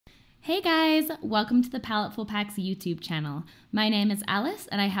Hey guys, welcome to the Paletteful Packs YouTube channel. My name is Alice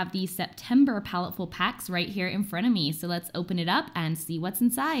and I have the September Paletteful Packs right here in front of me. So let's open it up and see what's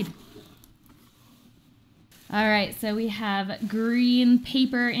inside. All right, so we have green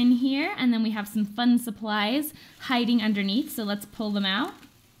paper in here and then we have some fun supplies hiding underneath. So let's pull them out.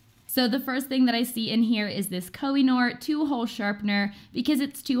 So the first thing that I see in here is this Kohinoor 2-hole sharpener. Because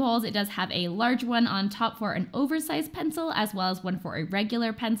it's 2 holes, it does have a large one on top for an oversized pencil as well as one for a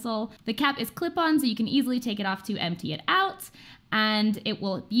regular pencil. The cap is clip-on so you can easily take it off to empty it out, and it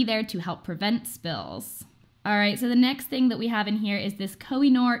will be there to help prevent spills. All right, so the next thing that we have in here is this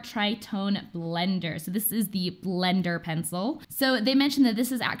Kohinoor Tritone blender. So this is the blender pencil. So they mentioned that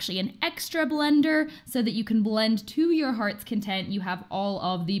this is actually an extra blender so that you can blend to your heart's content. You have all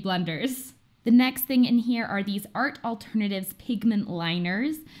of the blenders. The next thing in here are these Art Alternatives pigment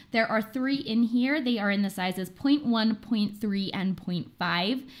liners. There are 3 in here. They are in the sizes 0.1, 0.3, and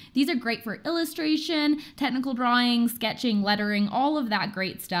 0.5. These are great for illustration, technical drawing, sketching, lettering, all of that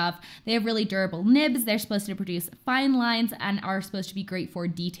great stuff. They have really durable nibs. They're supposed to produce fine lines and are supposed to be great for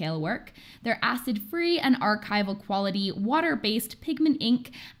detail work. They're acid-free and archival quality, water-based pigment ink,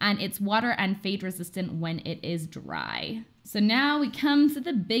 and it's water and fade resistant when it is dry. So now we come to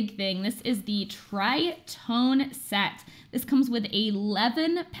the big thing. This is the Tritone set. This comes with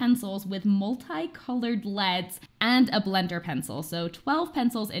 11 pencils with multicolored leads and a blender pencil. So 12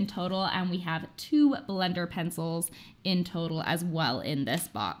 pencils in total, and we have 2 blender pencils in total as well in this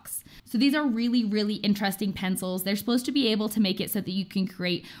box. So these are really, really interesting pencils. They're supposed to be able to make it so that you can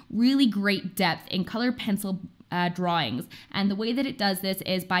create really great depth in colored pencil drawings. And the way that it does this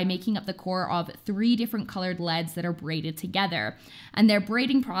is by making up the core of 3 different colored leads that are braided together. And their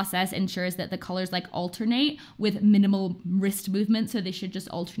braiding process ensures that the colors alternate with minimal wrist movement, so they should just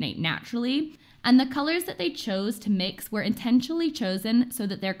alternate naturally. And the colors that they chose to mix were intentionally chosen so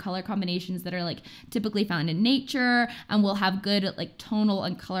that they're color combinations that are typically found in nature and will have good tonal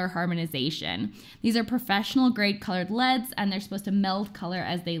and color harmonization. These are professional grade colored leads and they're supposed to meld color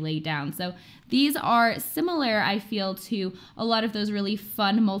as they lay down. So these are similar, I feel, to a lot of those really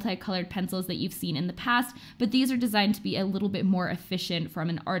fun multicolored pencils that you've seen in the past, but these are designed to be a little bit more efficient from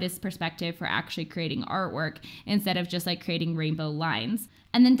an artist's perspective for actually creating artwork instead of just creating rainbow lines.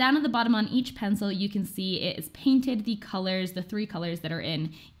 And then down at the bottom on each pencil, you can see it is painted the colors, the 3 colors that are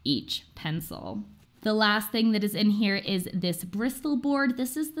in each pencil. The last thing that is in here is this Bristol board.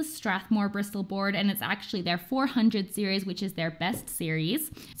 This is the Strathmore Bristol board, and it's actually their 400 series, which is their best series.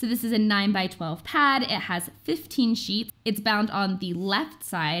 So this is a 9x12 pad. It has 15 sheets. It's bound on the left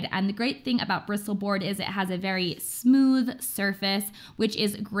side, and the great thing about Bristol board is it has a very smooth surface, which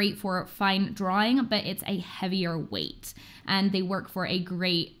is great for fine drawing, but it's a heavier weight, and they work for a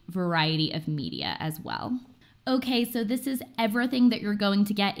great variety of media as well. Okay, so this is everything that you're going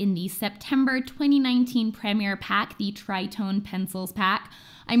to get in the September 2019 Premier Pack, the Tritone Pencils Pack.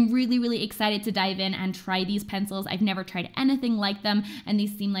 I'm really, really excited to dive in and try these pencils. I've never tried anything like them, and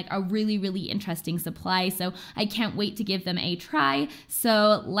these seem like a really, really interesting supply, so I can't wait to give them a try.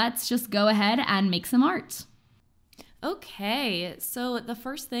 So let's just go ahead and make some art. Okay, so the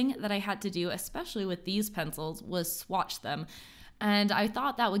first thing that I had to do, especially with these pencils, was swatch them. And I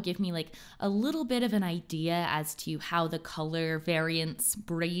thought that would give me a little bit of an idea as to how the color variance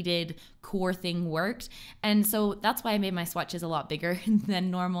braided core thing worked. And so that's why I made my swatches a lot bigger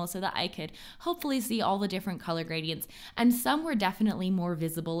than normal so that I could hopefully see all the different color gradients. And some were definitely more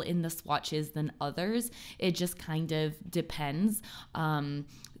visible in the swatches than others. It just kind of depends.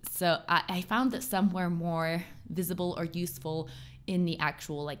 So I found that some were more visible or useful in the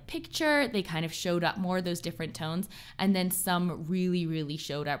actual picture. They kind of showed up more, those different tones, and then some really, really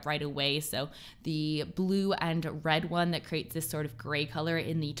showed up right away. So the blue and red one that creates this sort of gray color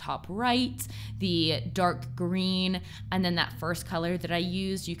in the top right, the dark green, and then that first color that I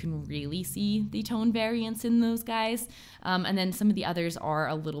used, you can really see the tone variance in those guys. And then some of the others are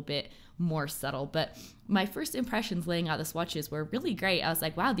a little bit more subtle, but my first impressions laying out the swatches were really great. I was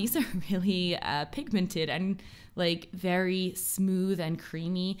like, wow, these are really pigmented and very smooth and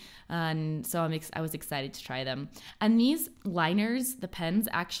creamy, and so I was excited to try them. And these liners, the pens,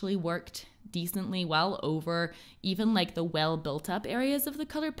 actually worked decently well over even the well built up areas of the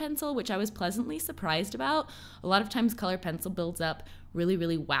colored pencil, which I was pleasantly surprised about. A lot of times colored pencil builds up really,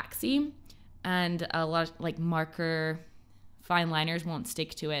 really waxy, and a lot of marker fine liners won't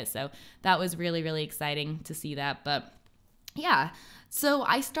stick to it. So that was really, really exciting to see that. But Yeah. So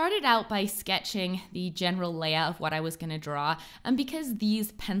I started out by sketching the general layout of what I was going to draw. And because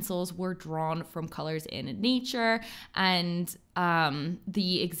these pencils were drawn from colors in nature and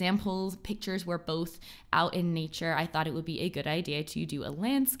the examples pictures were both out in nature, I thought it would be a good idea to do a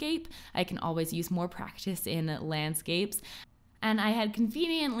landscape. I can always use more practice in landscapes. And I had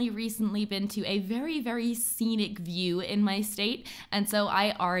conveniently recently been to a very, very scenic view in my state. And so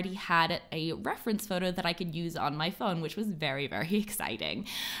I already had a reference photo that I could use on my phone, which was very, very exciting.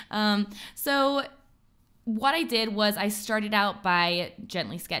 So what I did was I started out by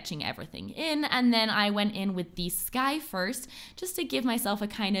gently sketching everything in, and then I went in with the sky first, just to give myself a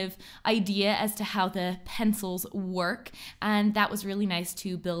kind of idea as to how the pencils work. And that was really nice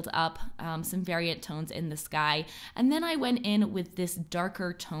to build up some variant tones in the sky. And then I went in with this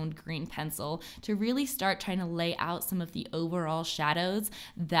darker toned green pencil to really start trying to lay out some of the overall shadows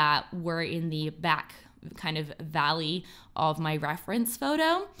that were in the back kind of valley of my reference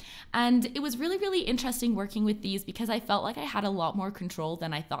photo. And it was really, really interesting working with these because I felt like I had a lot more control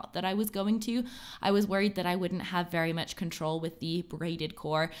than I thought that I was going to. I was worried that I wouldn't have very much control with the braided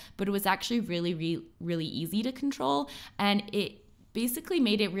core, but it was actually really, really easy to control. And it basically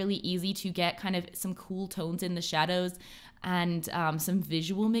made it really easy to get kind of some cool tones in the shadows and some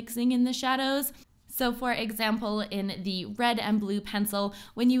visual mixing in the shadows. So for example, in the red and blue pencil,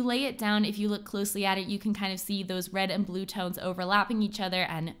 when you lay it down, if you look closely at it, you can kind of see those red and blue tones overlapping each other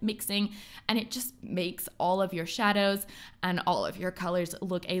and mixing, and it just makes all of your shadows and all of your colors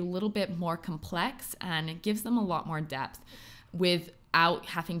look a little bit more complex, and it gives them a lot more depth. Without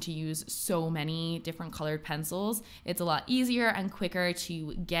having to use so many different colored pencils, it's a lot easier and quicker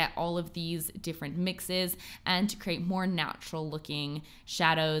to get all of these different mixes and to create more natural looking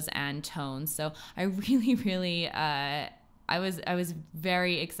shadows and tones. So I really I was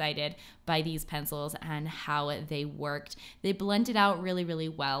very excited by these pencils and how they worked. They blended out really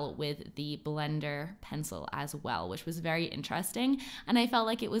well with the blender pencil as well, which was very interesting. And I felt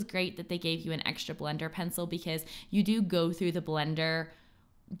like it was great that they gave you an extra blender pencil because you do go through the blender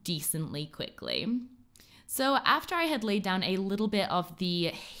decently quickly. So after I had laid down a little bit of the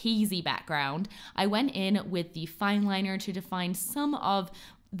hazy background, I went in with the fine liner to define some of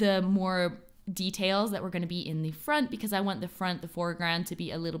the more details that were going to be in the front, because I want the foreground to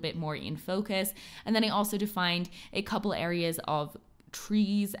be a little bit more in focus. And then I also defined a couple areas of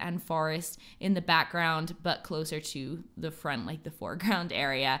trees and forest in the background, but closer to the front, like the foreground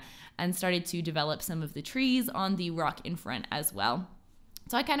area, and started to develop some of the trees on the rock in front as well.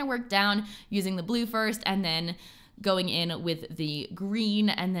 So I kind of worked down using the blue first, and then going in with the green,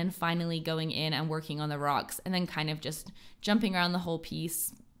 and then finally going in and working on the rocks, and then kind of just jumping around the whole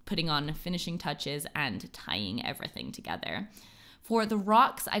piece, putting on finishing touches and tying everything together. For the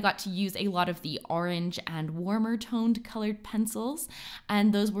rocks, I got to use a lot of the orange and warmer toned colored pencils,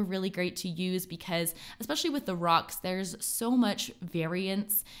 and those were really great to use because, especially with the rocks, there's so much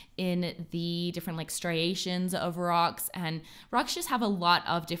variance in the different like striations of rocks, and rocks just have a lot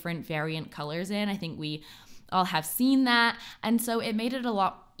of different variant colors in. I think we all have seen that, and so it made it a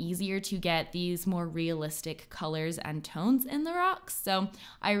lot easier to get these more realistic colors and tones in the rocks. So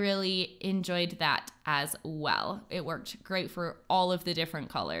I really enjoyed that as well. It worked great for all of the different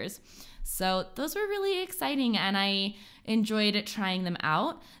colors. So those were really exciting, and I enjoyed trying them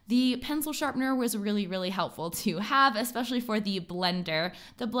out. The pencil sharpener was really helpful to have, especially for the blender.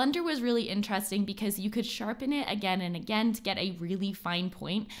 The blender was really interesting because you could sharpen it again and again to get a really fine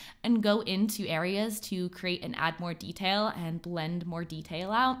point and go into areas to create and add more detail and blend more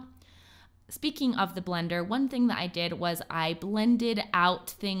detail out. Speaking of the blender, one thing that I did was I blended out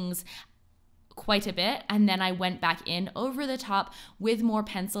things quite a bit, and then I went back in over the top with more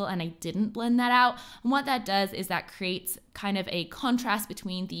pencil and I didn't blend that out. And what that does is that creates kind of a contrast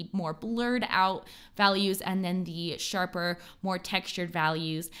between the more blurred out values and then the sharper, more textured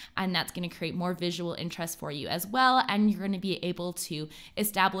values, and that's going to create more visual interest for you as well, and you're going to be able to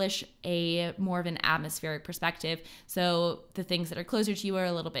establish a more of an atmospheric perspective, so the things that are closer to you are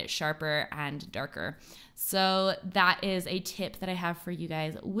a little bit sharper and darker. So that is a tip that I have for you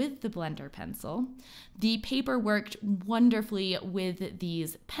guys with the blender pencil. The paper worked wonderfully with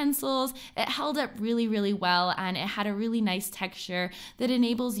these pencils. It held up really well, and it had a really nice texture that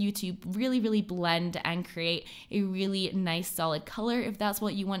enables you to really blend and create a really nice solid color if that's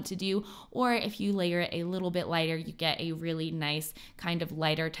what you want to do, or if you layer it a little bit lighter, you get a really nice kind of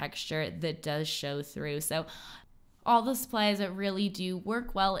lighter texture that does show through. So all the supplies that really do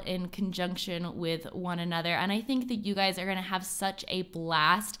work well in conjunction with one another. And I think that you guys are going to have such a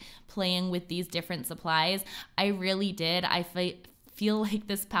blast playing with these different supplies. I really did. I feel feel like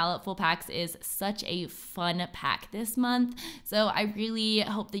this Paletteful Packs is such a fun pack this month. So I really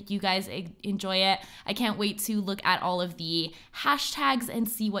hope that you guys enjoy it. I can't wait to look at all of the hashtags and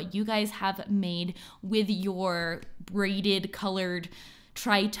see what you guys have made with your braided colored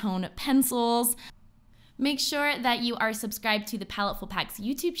tritone pencils. Make sure that you are subscribed to the Paletteful Packs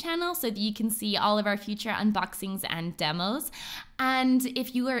YouTube channel so that you can see all of our future unboxings and demos. And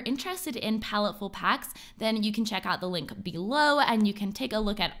if you are interested in Paletteful Packs, then you can check out the link below and you can take a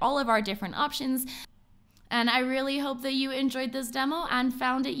look at all of our different options. And I really hope that you enjoyed this demo and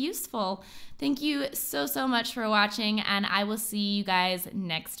found it useful. Thank you so much for watching, and I will see you guys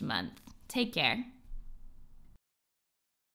next month. Take care.